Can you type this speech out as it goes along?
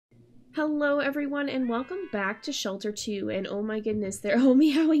Hello everyone and welcome back to Shelter 2, and oh my goodness, they're all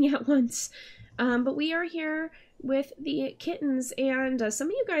meowing at once. But we are here with the kittens, and some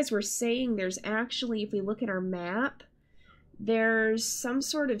of you guys were saying there's actually, if we look at our map, there's some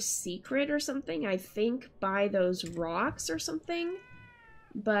sort of secret or something, I think by those rocks or something,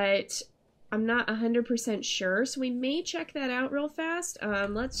 but I'm not 100% sure, so we may check that out real fast.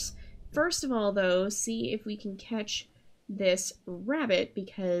 Let's first of all though see if we can catch this rabbit,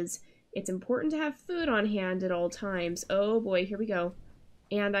 because it's important to have food on hand at all times. Oh boy, here we go.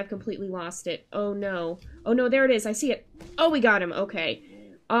 And I've completely lost it. Oh no. Oh no, there it is. I see it. Oh, we got him. Okay.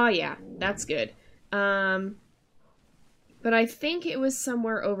 Oh yeah, that's good. But I think it was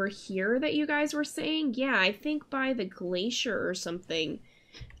somewhere over here that you guys were saying. Yeah, I think by the glacier or something.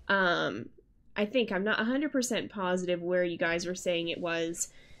 I think. I'm not 100% positive where you guys were saying it was.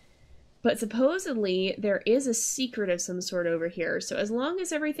 But supposedly, there is a secret of some sort over here. So as long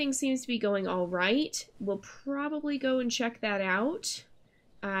as everything seems to be going all right, we'll probably go and check that out.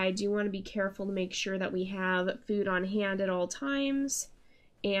 I do want to be careful to make sure that we have food on hand at all times.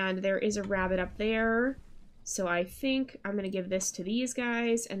 And there is a rabbit up there. So I think I'm going to give this to these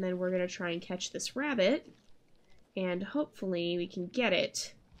guys, and then we're going to try and catch this rabbit. And hopefully we can get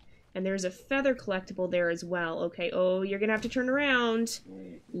it. And there's a feather collectible there as well. Okay, oh, you're gonna have to turn around.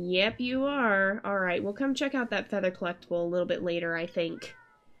 Yep, you are. Alright, we'll come check out that feather collectible a little bit later, I think.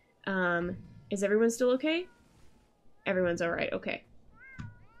 Is everyone still okay? Everyone's alright, okay.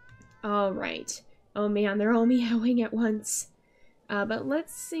 Alright. Oh man, they're all meowing at once. But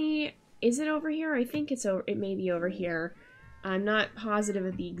let's see. Is it over here? I think it may be over here. I'm not positive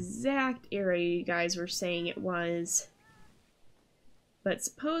of the exact area you guys were saying it was. But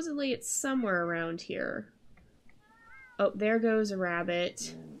supposedly it's somewhere around here. Oh, there goes a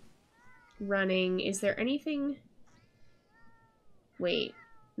rabbit. Running. Is there anything? Wait.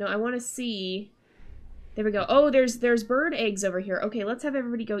 No, I want to see. There we go. Oh, there's bird eggs over here. Okay, let's have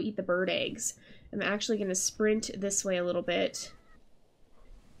everybody go eat the bird eggs. I'm actually going to sprint this way a little bit.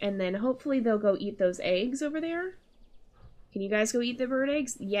 And then hopefully they'll go eat those eggs over there. Can you guys go eat the bird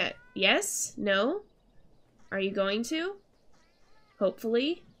eggs? Yeah. Yes? No? Are you going to?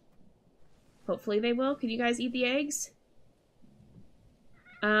 Hopefully. Hopefully they will. Can you guys eat the eggs?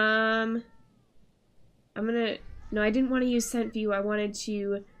 I'm gonna... No, I didn't want to use scent view. I wanted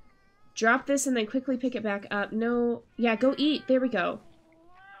to drop this and then quickly pick it back up. No. Yeah, go eat. There we go.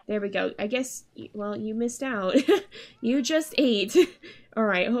 There we go. I guess, well, you missed out. You just ate.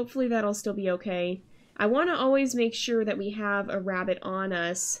 Alright, hopefully that'll still be okay. I want to always make sure that we have a rabbit on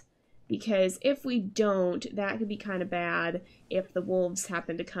us, because if we don't, that could be kind of bad if the wolves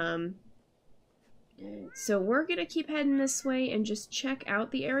happen to come. So we're going to keep heading this way and just check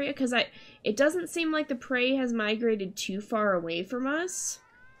out the area, because it doesn't seem like the prey has migrated too far away from us.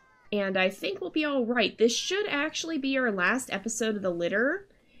 And I think we'll be alright. This should actually be our last episode of the litter,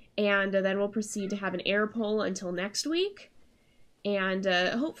 and then we'll proceed to have an air poll until next week. And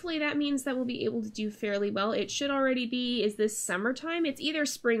hopefully that means that we'll be able to do fairly well. It should already be, is this summertime? It's either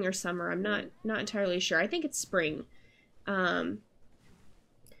spring or summer. I'm not entirely sure. I think it's spring. But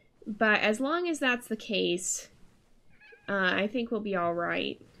as long as that's the case, I think we'll be all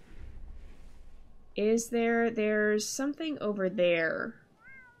right. There's something over there.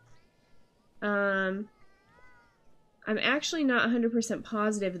 I'm actually not 100%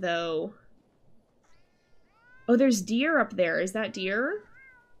 positive though. Oh, there's deer up there. Is that deer?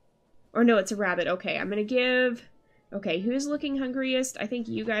 Or no, it's a rabbit. Okay, I'm gonna give... Okay, who's looking hungriest? I think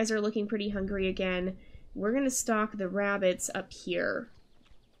you guys are looking pretty hungry again. We're gonna stalk the rabbits up here.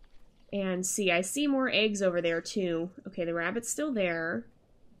 And see, I see more eggs over there too. Okay, the rabbit's still there.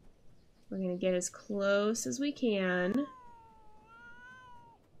 We're gonna get as close as we can.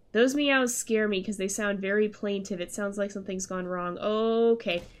 Those meows scare me because they sound very plaintive. It sounds like something's gone wrong.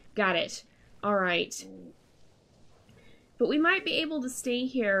 Okay, got it. Alright. But we might be able to stay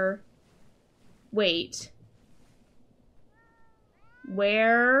here. Wait.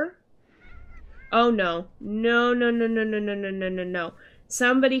 Where? Oh no. No.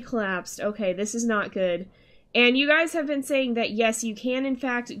 Somebody collapsed. Okay, this is not good. And you guys have been saying that yes, you can in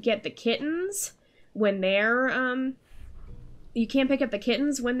fact get the kittens when they're you can pick up the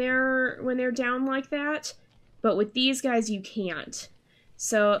kittens when they're down like that, but with these guys you can't.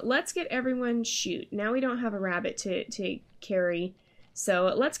 So let's get everyone, shoot, now we don't have a rabbit to carry.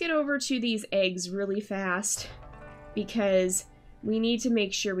 So let's get over to these eggs really fast, because we need to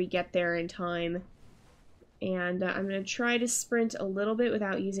make sure we get there in time. And I'm going to try to sprint a little bit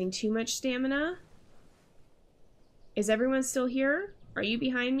without using too much stamina. Is everyone still here? Are you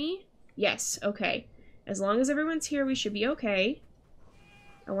behind me? Yes, okay. As long as everyone's here, we should be okay.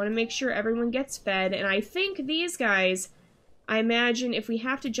 I want to make sure everyone gets fed. And I think these guys, I imagine if we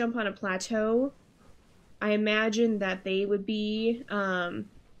have to jump on a plateau, I imagine that they would be, that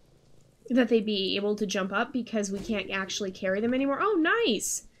they'd be able to jump up because we can't actually carry them anymore. Oh,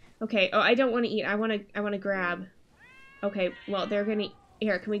 nice! Okay, oh, I don't want to eat. I want to grab. Okay, well, they're gonna...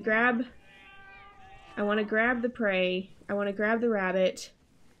 Here, can we grab... I want to grab the prey. I want to grab the rabbit.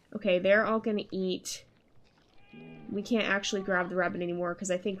 Okay, they're all gonna eat. We can't actually grab the rabbit anymore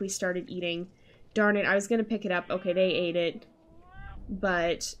because I think we started eating. Darn it, I was gonna pick it up. Okay, they ate it.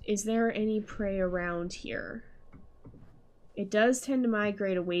 But is there any prey around here? It does tend to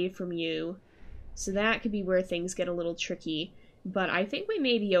migrate away from you, so that could be where things get a little tricky. But I think we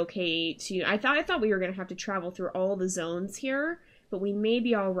may be okay to... I thought we were gonna have to travel through all the zones here, but we may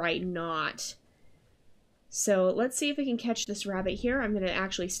be alright not. So let's see if we can catch this rabbit here. I'm gonna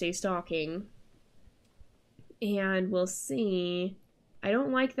actually stay stalking. And we'll see. I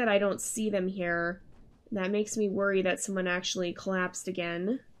don't like that I don't see them here. That makes me worry that someone actually collapsed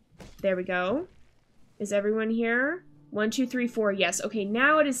again. There we go. Is everyone here? 1, 2, 3, 4. Yes. Okay,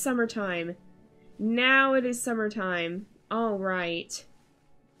 now it is summertime. Now it is summertime. All right.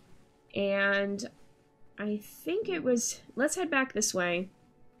 And I think it was... Let's head back this way.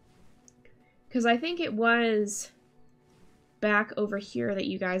 Because I think it was back over here that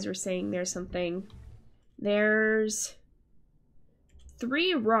you guys were saying there's something. There's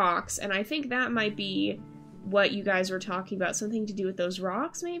 3 rocks, and I think that might be what you guys were talking about. Something to do with those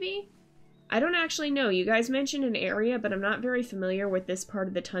rocks, maybe? I don't actually know. You guys mentioned an area, but I'm not very familiar with this part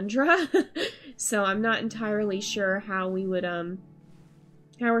of the tundra. So I'm not entirely sure how we would, how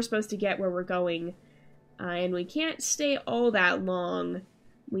we're supposed to get where we're going. And we can't stay all that long.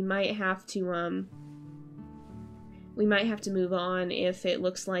 We might have to move on if it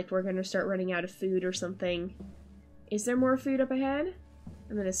looks like we're gonna start running out of food or something. Is there more food up ahead?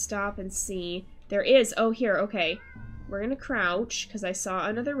 I'm gonna stop and see. There is! Oh, here, okay. We're gonna crouch, because I saw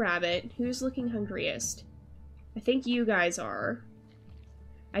another rabbit. Who's looking hungriest? I think you guys are.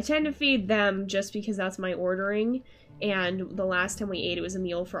 I tend to feed them just because that's my ordering, and the last time we ate it was a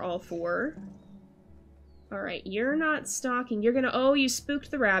meal for all 4. Alright, you're not stalking. You're gonna... Oh, you spooked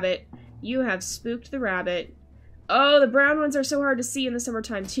the rabbit. You have spooked the rabbit. Oh, the brown ones are so hard to see in the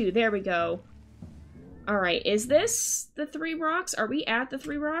summertime, too. There we go. Alright, is this the 3 rocks? Are we at the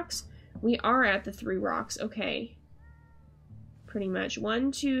 3 rocks? We are at the 3 rocks. Okay. Pretty much.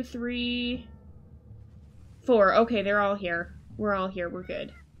 1, 2, 3, 4. Okay, they're all here. We're all here. We're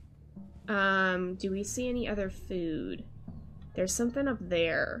good. Do we see any other food? There's something up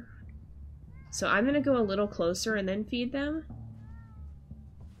there. So I'm gonna go a little closer and then feed them.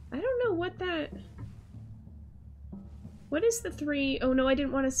 I don't know what that... What is the 3? Oh no, I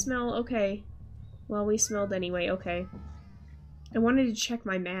didn't want to smell. Okay. Well, we smelled anyway. Okay. I wanted to check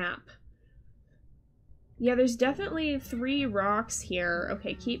my map. Yeah, there's definitely 3 rocks here.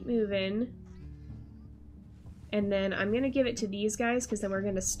 Okay, keep moving. And then I'm gonna give it to these guys, because then we're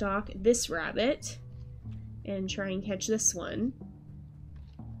gonna stalk this rabbit. And try and catch this one.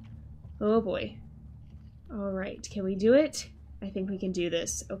 Oh boy. Alright, can we do it? I think we can do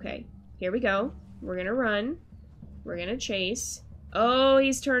this. Okay, here we go. We're gonna run. We're gonna chase. Oh,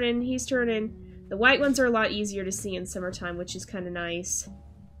 he's turning, he's turning. The white ones are a lot easier to see in summertime, which is kind of nice.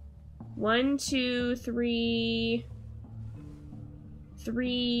 1, 2, 3...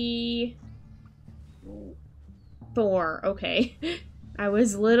 3... 4. Okay. I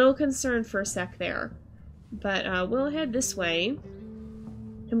was a little concerned for a sec there. But we'll head this way.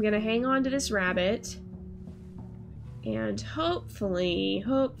 I'm gonna hang on to this rabbit. And hopefully,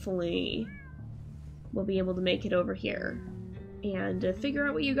 we'll be able to make it over here. And figure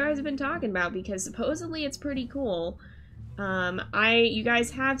out what you guys have been talking about, because supposedly it's pretty cool. You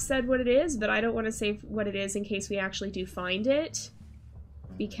guys have said what it is, but I don't want to say what it is in case we actually do find it.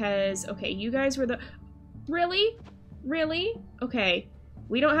 Because, okay, you guys were the... Really? Really? Okay.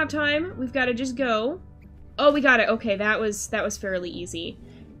 We don't have time. We've got to just go. Oh, we got it. Okay, that was fairly easy.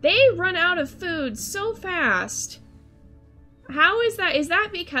 They run out of food so fast. How is that? Is that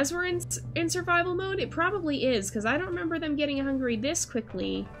because we're in survival mode? It probably is, because I don't remember them getting hungry this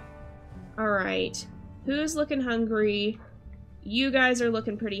quickly. Alright. Who's looking hungry? You guys are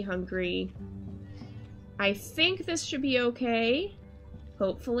looking pretty hungry. I think this should be okay.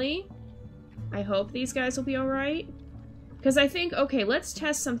 Hopefully. I hope these guys will be alright. Because I think, okay, let's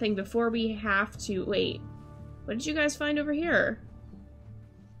test something before we have to... Wait. What did you guys find over here?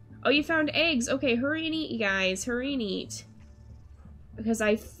 Oh, you found eggs. Okay, hurry and eat, you guys. Hurry and eat. Because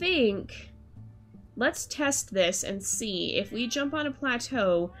I think... Let's test this and see. If we jump on a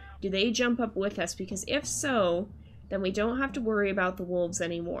plateau, do they jump up with us? Because if so, then we don't have to worry about the wolves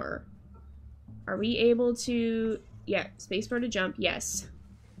anymore. Are we able to... Yeah, spacebar to jump. Yes.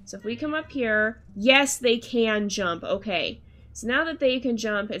 So if we come up here... Yes, they can jump. Okay. So now that they can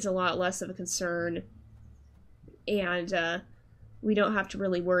jump, it's a lot less of a concern. And we don't have to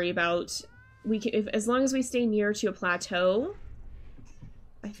really worry about... as long as we stay near to a plateau,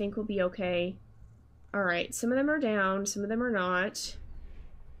 I think we'll be okay. Alright, some of them are down, some of them are not.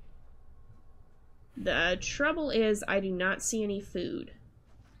 The trouble is I do not see any food.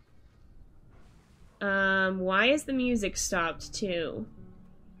 Why is the music stopped too?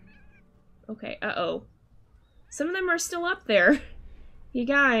 Okay, uh-oh. Some of them are still up there. You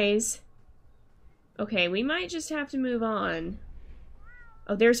guys. Okay, we might just have to move on.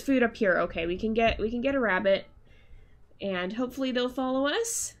 Oh, there's food up here. Okay, we can get a rabbit. And hopefully they'll follow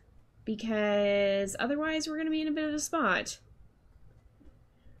us, because otherwise we're going to be in a bit of a spot.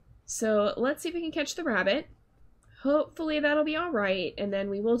 So let's see if we can catch the rabbit. Hopefully that'll be alright, and then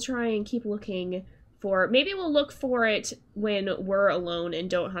we will try and keep looking for... Maybe we'll look for it when we're alone and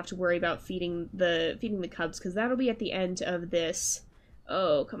don't have to worry about feeding the cubs, because that'll be at the end of this.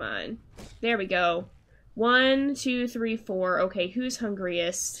 Oh, come on. There we go. 1, 2, 3, 4. Okay, who's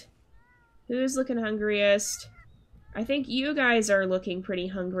hungriest? Who's looking hungriest? I think you guys are looking pretty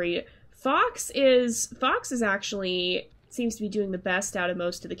hungry. Fox is actually seems to be doing the best out of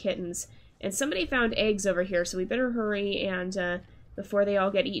most of the kittens. And somebody found eggs over here, so we better hurry and before they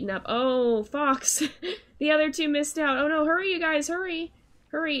all get eaten up. Oh, Fox! The other two missed out. Oh no, hurry you guys, hurry!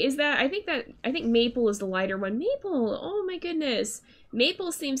 Hurry, I think Maple is the lighter one. Maple! Oh my goodness.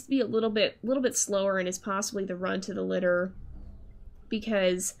 Maple seems to be a little bit slower and is possibly the runt of the litter,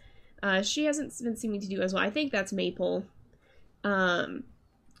 because she hasn't been seeming to do as well. I think that's Maple. I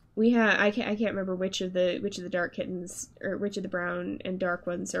can't remember which of the dark kittens, or which of the brown and dark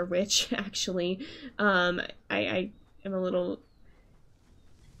ones are which, actually. I am a little...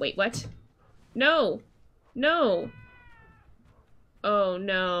 Wait, what? No! No! Oh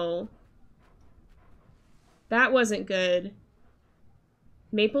no. That wasn't good.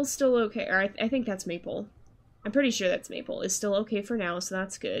 Maple's still okay, or I think that's Maple. I'm pretty sure that's Maple. It's still okay for now, so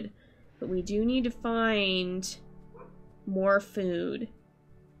that's good. But we do need to find more food.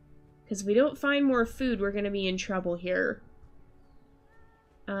 Because if we don't find more food, we're going to be in trouble here.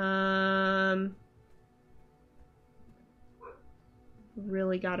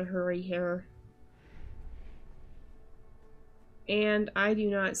 Really gotta hurry here. And I do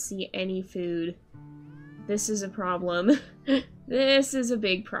not see any food. This is a problem. This is a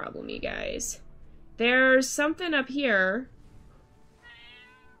big problem, you guys. There's something up here.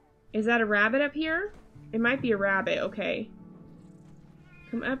 Is that a rabbit up here? It might be a rabbit, okay.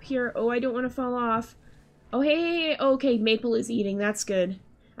 Come up here. Oh, I don't want to fall off. Oh, hey. Okay, Maple is eating. That's good.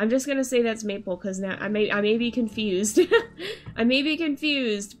 I'm just gonna say that's Maple, because now I may be confused. I may be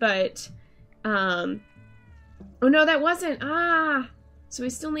confused, but... Oh no, that wasn't! Ah! So we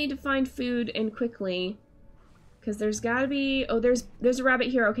still need to find food, and quickly. Because there's gotta be... Oh, there's a rabbit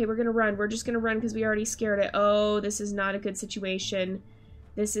here. Okay, we're gonna run. We're just gonna run because we already scared it. Oh, this is not a good situation.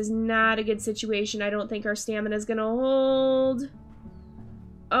 This is not a good situation. I don't think our stamina's gonna hold.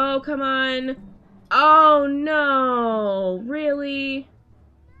 Oh, come on. Oh, no. Really?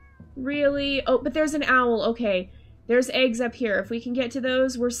 Really? Oh, but there's an owl. Okay. There's eggs up here. If we can get to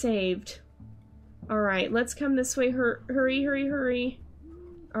those, we're saved. Alright, let's come this way. Hurry, hurry, hurry.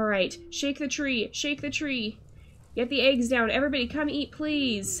 Alright, shake the tree. Shake the tree. Get the eggs down. Everybody, come eat,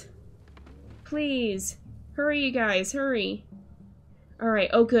 please. Please. Hurry, you guys. Hurry. Alright,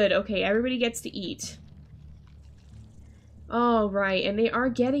 oh good. Okay, everybody gets to eat. Alright, and they are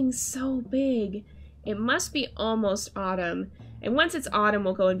getting so big. It must be almost autumn. And once it's autumn,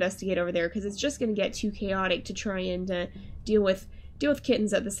 we'll go investigate over there, because it's just going to get too chaotic to try and deal with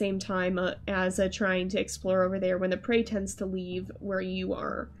kittens at the same time as trying to explore over there when the prey tends to leave where you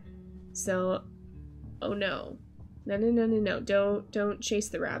are. So, oh no. No, no, no, no, no. Don't chase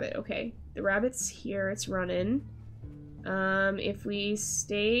the rabbit. Okay. The rabbit's here. It's running. If we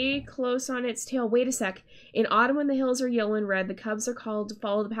stay close on its tail... Wait a sec. In autumn, when the hills are yellow and red, the cubs are called to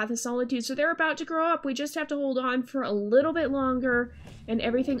follow the path of solitude. So they're about to grow up. We just have to hold on for a little bit longer, and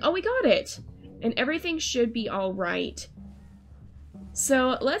everything... Oh, we got it! And everything should be alright.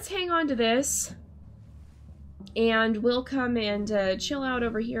 So let's hang on to this, and we'll come and chill out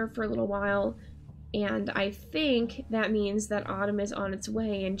over here for a little while. And I think that means that autumn is on its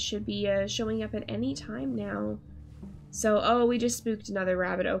way and should be showing up at any time now. So, oh, we just spooked another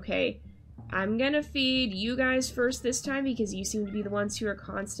rabbit. Okay. I'm gonna feed you guys first this time because you seem to be the ones who are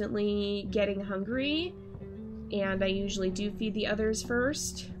constantly getting hungry. And I usually do feed the others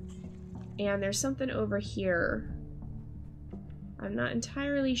first. And there's something over here. I'm not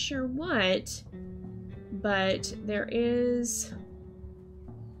entirely sure what, but there is...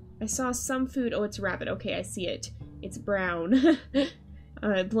 I saw some food. Oh, it's a rabbit. Okay, I see it. It's brown.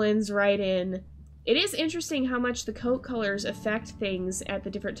 It blends right in. It is interesting how much the coat colors affect things at the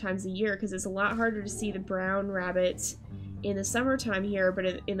different times of year, because it's a lot harder to see the brown rabbits in the summertime here,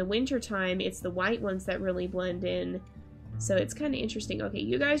 but in the wintertime, it's the white ones that really blend in. So it's kind of interesting. Okay,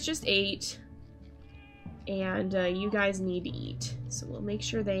 you guys just ate, and you guys need to eat. So we'll make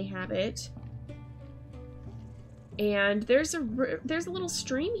sure they have it. And there's a little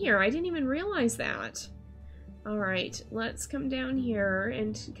stream here. I didn't even realize that. Alright, let's come down here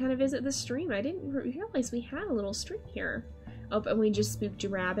and kind of visit the stream. I didn't realize we had a little stream here. Oh, and we just spooked a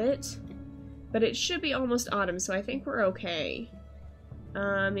rabbit. But it should be almost autumn, so I think we're okay.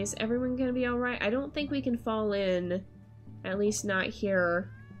 Is everyone gonna be alright? I don't think we can fall in. At least not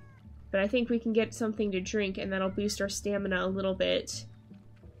here. But I think we can get something to drink, and that'll boost our stamina a little bit.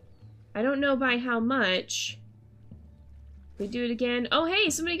 I don't know by how much. We do it again. Oh, hey,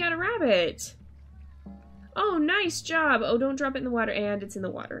 somebody got a rabbit! Oh, nice job! Oh, don't drop it in the water, and it's in the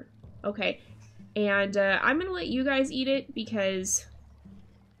water. Okay. And, I'm gonna let you guys eat it, because,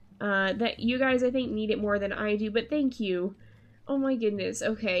 that you guys, I think, need it more than I do, but thank you. Oh my goodness,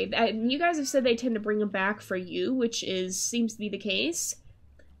 okay. You guys have said they tend to bring them back for you, which seems to be the case.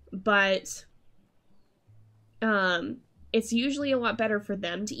 But, it's usually a lot better for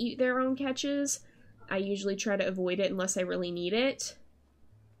them to eat their own catches. I usually try to avoid it unless I really need it.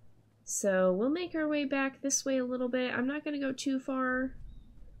 So we'll make our way back this way a little bit. I'm not going to go too far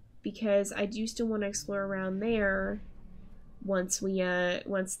because I do still want to explore around there once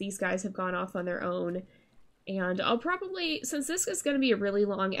these guys have gone off on their own. And I'll probably, since this is going to be a really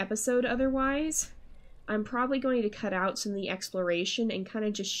long episode otherwise, I'm probably going to cut out some of the exploration and kind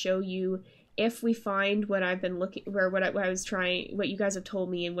of just show you if we find what I've been looking, or what you guys have told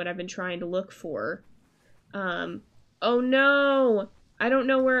me and what I've been trying to look for. Oh no! I don't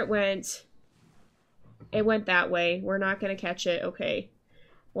know where it went. It went that way. We're not going to catch it. Okay.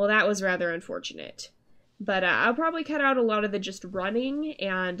 Well, that was rather unfortunate. But I'll probably cut out a lot of the just running,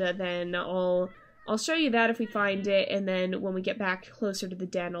 and then I'll show you that if we find it, and then when we get back closer to the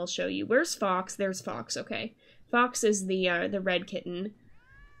den, I'll show you. Where's Fox? There's Fox. Okay. Fox is the red kitten.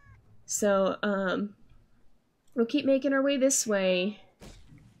 So, we'll keep making our way this way.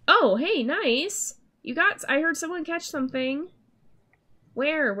 Oh, hey, nice! I heard someone catch something.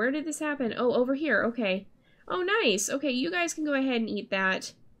 Where? Where did this happen? Oh, over here. Okay. Oh, nice. Okay, you guys can go ahead and eat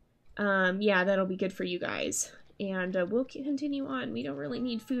that. Yeah, that'll be good for you guys. And we'll continue on. We don't really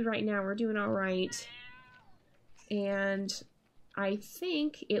need food right now. We're doing alright. And I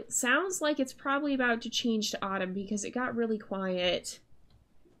think it sounds like it's probably about to change to autumn because it got really quiet.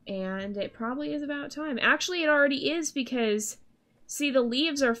 And it probably is about time. Actually, it already is because, see, the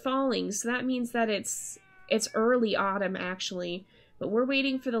leaves are falling. So that means that it's early autumn, actually. But we're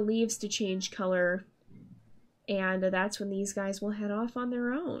waiting for the leaves to change color, and that's when these guys will head off on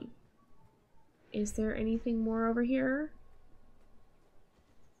their own. Is there anything more over here?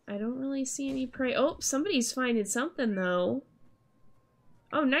 I don't really see any prey. Oh, somebody's finding something, though.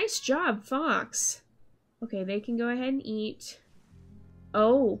 Oh, nice job, Fox. Okay, they can go ahead and eat.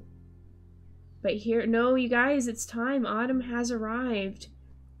 Oh. But here, no, you guys, it's time. Autumn has arrived.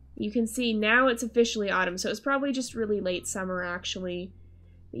 You can see now it's officially autumn, so it's probably just really late summer, actually.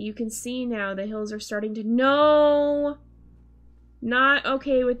 But you can see now the hills are starting to... No! Not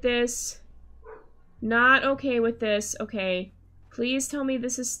okay with this. Not okay with this. Okay. Please tell me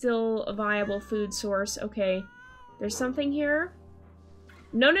this is still a viable food source. Okay. There's something here.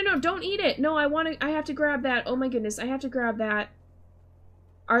 No, no, no, don't eat it! No, I have to grab that. Oh my goodness, I have to grab that.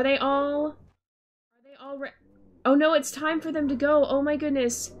 Are they all... Oh no, it's time for them to go. Oh my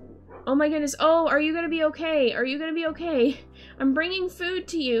goodness. Oh my goodness. Oh, are you gonna be okay? Are you gonna be okay? I'm bringing food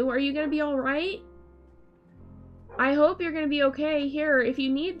to you. Are you gonna be alright? I hope you're gonna be okay. Here, if you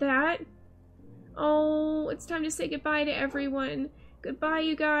need that. Oh, it's time to say goodbye to everyone. Goodbye,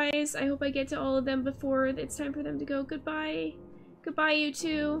 you guys. I hope I get to all of them before it's time for them to go. Goodbye. Goodbye, you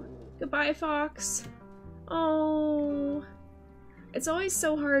two. Goodbye, Fox. Oh. It's always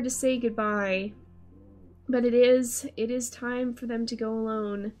so hard to say goodbye. But it is time for them to go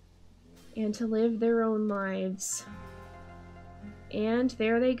alone and to live their own lives. And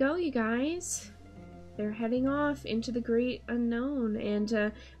there they go, you guys. They're heading off into the great unknown,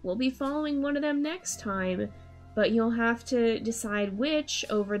 and we'll be following one of them next time. But you'll have to decide which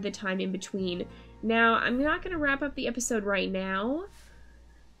over the time in between. Now, I'm not going to wrap up the episode right now.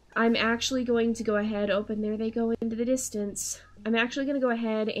 I'm actually going to go ahead, open, there they go into the distance. I'm actually going to go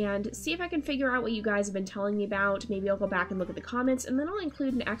ahead and see if I can figure out what you guys have been telling me about. Maybe I'll go back and look at the comments, and then I'll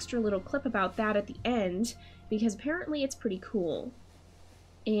include an extra little clip about that at the end, because apparently it's pretty cool.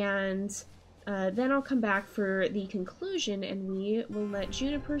 And then I'll come back for the conclusion, and we will let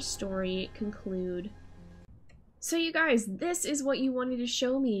Juniper's story conclude. So you guys, this is what you wanted to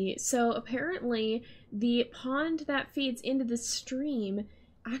show me. So apparently the pond that feeds into the stream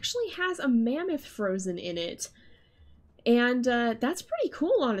actually has a mammoth frozen in it. And that's pretty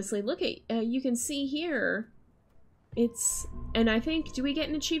cool, honestly. Look at, you can see here, and I think, do we get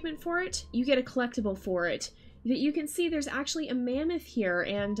an achievement for it? You get a collectible for it. You can see there's actually a mammoth here,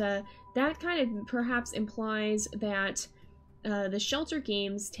 and that kind of perhaps implies that the shelter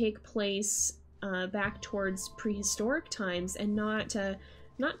games take place back towards prehistoric times and not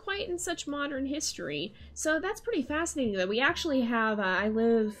quite in such modern history. So that's pretty fascinating, though. We actually have, I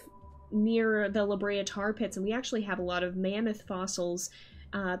live near the La Brea tar pits, and we actually have a lot of mammoth fossils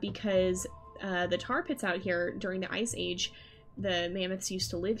because the tar pits out here during the Ice Age, the mammoths used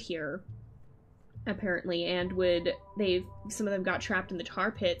to live here, apparently, and some of them got trapped in the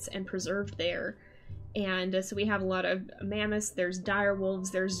tar pits and preserved there. And so we have a lot of mammoths, there's dire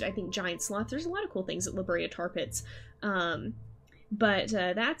wolves, there's, I think, giant sloths. There's a lot of cool things at La Brea tar pits. But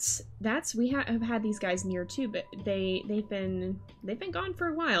we have had these guys near too, but they've been gone for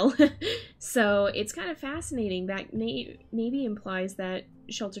a while. So it's kind of fascinating. That maybe implies that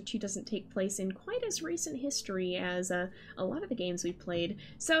Shelter 2 doesn't take place in quite as recent history as a lot of the games we've played.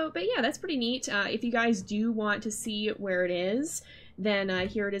 So, but yeah, that's pretty neat. If you guys do want to see where it is, then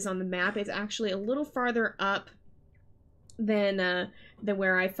here it is on the map. It's actually a little farther up than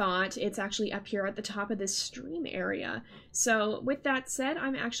where I thought. It's actually up here at the top of this stream area. So with that said,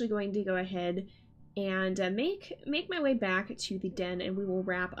 I'm actually going to go ahead and make my way back to the den, and we will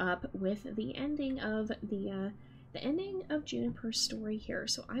wrap up with the ending of the ending of Juniper's story here.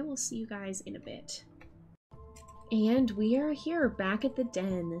 So I will see you guys in a bit. And we are here back at the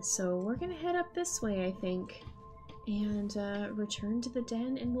den. So we're gonna head up this way, I think, and return to the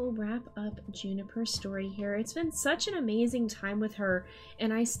den, and we'll wrap up Juniper's story here. It's been such an amazing time with her,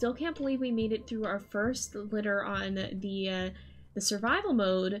 and I still can't believe we made it through our first litter on the survival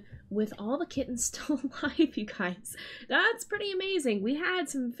mode with all the kittens still alive, you guys. That's pretty amazing. We had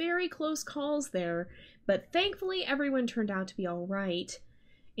some very close calls there, but thankfully everyone turned out to be all right.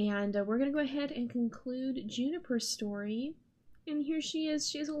 And we're gonna go ahead and conclude Juniper's story. And here she is.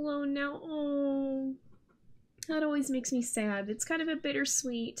 She's alone now. Oh. That always makes me sad. It's kind of a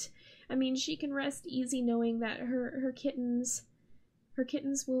bittersweet. I mean, she can rest easy knowing that her kittens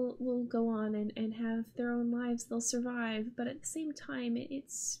will go on and have their own lives. They'll survive. But at the same time,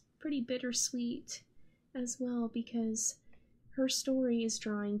 it's pretty bittersweet as well, because her story is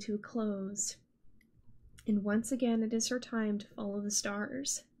drawing to a close. And once again, it is her time to follow the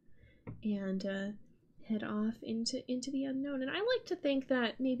stars and head off into the unknown. And I like to think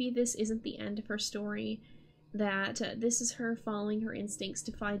that maybe this isn't the end of her story, that this is her following her instincts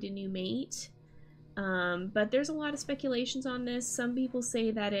to find a new mate. But there's a lot of speculations on this. Some people say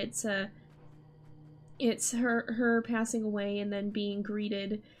that it's her passing away and then being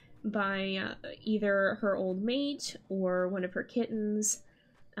greeted by either her old mate or one of her kittens.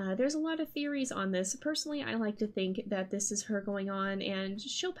 There's a lot of theories on this. Personally, I like to think that this is her going on, and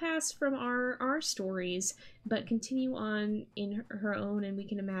she'll pass from our stories, but continue on in her own, and we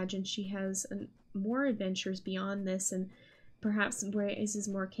can imagine she has more adventures beyond this, and perhaps raises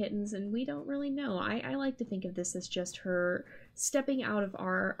more kittens, and we don't really know. I like to think of this as just her stepping out of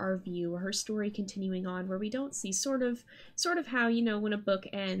our view, her story continuing on, where we don't see sort of how, you know, when a book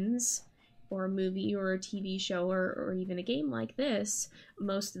ends, or a movie or a TV show or even a game like this,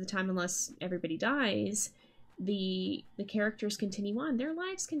 most of the time, unless everybody dies, the characters continue on. Their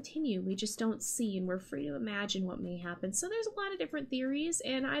lives continue. We just don't see, and we're free to imagine what may happen. So there's a lot of different theories,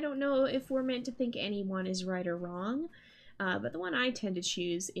 and I don't know if we're meant to think any one is right or wrong, but the one I tend to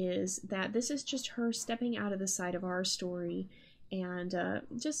choose is that this is just her stepping out of the side of our story, and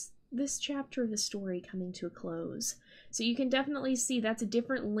just this chapter of the story coming to a close. So you can definitely see that's a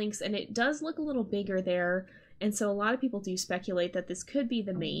different lynx, and it does look a little bigger there, and so a lot of people do speculate that this could be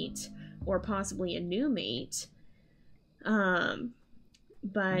the mate, or possibly a new mate.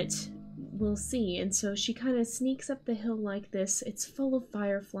 But we'll see. And so she kind of sneaks up the hill like this. It's full of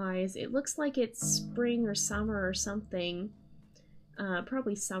fireflies. It looks like it's spring or summer or something.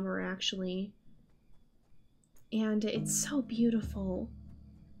 Probably summer, actually. And it's so beautiful.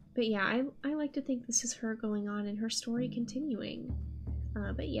 But yeah, I like to think this is her going on and her story continuing.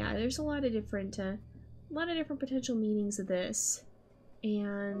 But yeah, there's a lot of different potential meanings of this.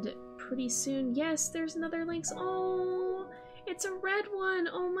 And pretty soon, yes, there's another lynx. Oh, it's a red one.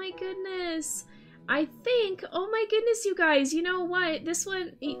 Oh my goodness. I think, oh my goodness, you guys, you know what? This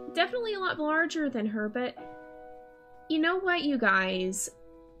one, definitely a lot larger than her, but you know what, you guys?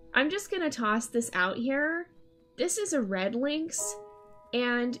 I'm just gonna toss this out here. This is a red lynx,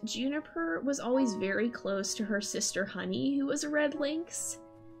 and Juniper was always very close to her sister Honey, who was a red lynx.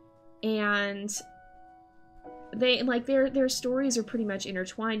 And they, like, their stories are pretty much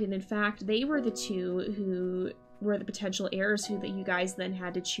intertwined, and in fact, they were the two who were the potential heirs who that you guys then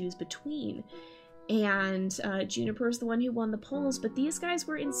had to choose between. And Juniper is the one who won the polls, but these guys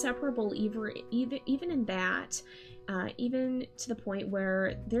were inseparable even in that, even to the point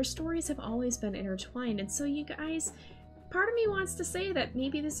where their stories have always been intertwined. And so you guys, part of me wants to say that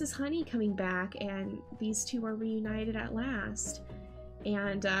maybe this is Honey coming back and these two are reunited at last.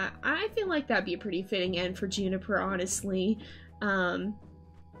 And I feel like that'd be a pretty fitting end for Juniper, honestly.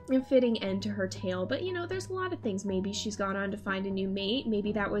 A fitting end to her tale. But you know, there's a lot of things. Maybe she's gone on to find a new mate.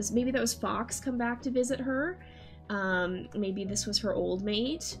 Maybe that was Fox come back to visit her. Maybe this was her old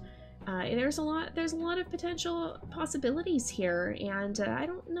mate. There's a lot of potential possibilities here, and I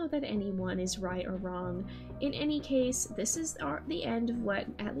don't know that anyone is right or wrong. In any case, this is the end of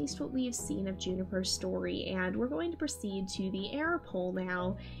at least what we've seen of Juniper's story, and we're going to proceed to the heir poll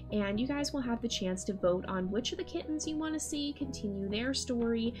now, and you guys will have the chance to vote on which of the kittens you want to see continue their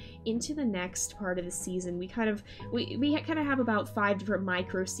story into the next part of the season. We kind of have about 5 different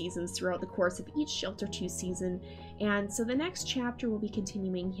micro seasons throughout the course of each Shelter 2 season, and so the next chapter will be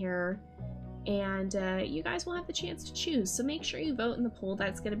continuing here, and you guys will have the chance to choose. So make sure you vote in the poll.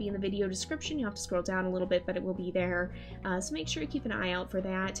 That's going to be in the video description. You have to scroll down a little bit, but it will be there. So make sure you keep an eye out for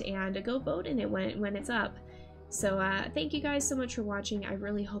that, and go vote in it when it's up. So thank you guys so much for watching. I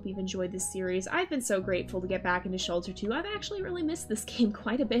really hope you've enjoyed this series. I've been so grateful to get back into Shelter 2. I've actually really missed this game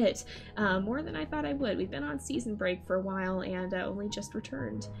quite a bit, more than I thought I would. We've been on season break for a while and only just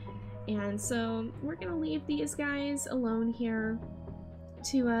returned. And so we're gonna leave these guys alone here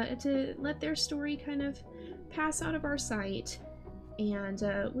to let their story kind of pass out of our sight, and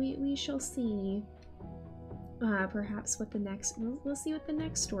we shall see perhaps what the next we'll see what the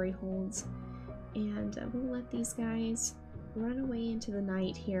next story holds, and we'll let these guys run away into the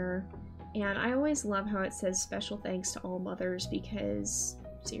night here. And I always love how it says special thanks to all mothers, because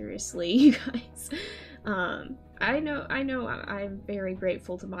seriously, you guys, I know I'm very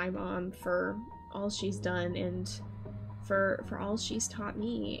grateful to my mom for all she's done and for all she's taught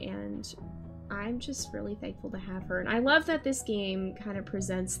me, and I'm just really thankful to have her. And I love that this game kind of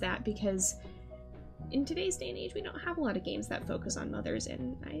presents that, because in today's day and age we don't have a lot of games that focus on mothers,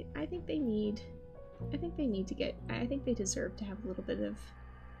 and I think they deserve to have a little bit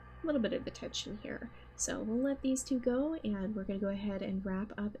of attention here. So we'll let these two go, and we're gonna go ahead and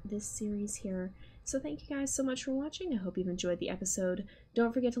wrap up this series here. So thank you guys so much for watching. I hope you've enjoyed the episode.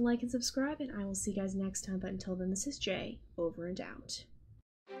 Don't forget to like and subscribe, and I will see you guys next time. But until then, this is Jay, over and out.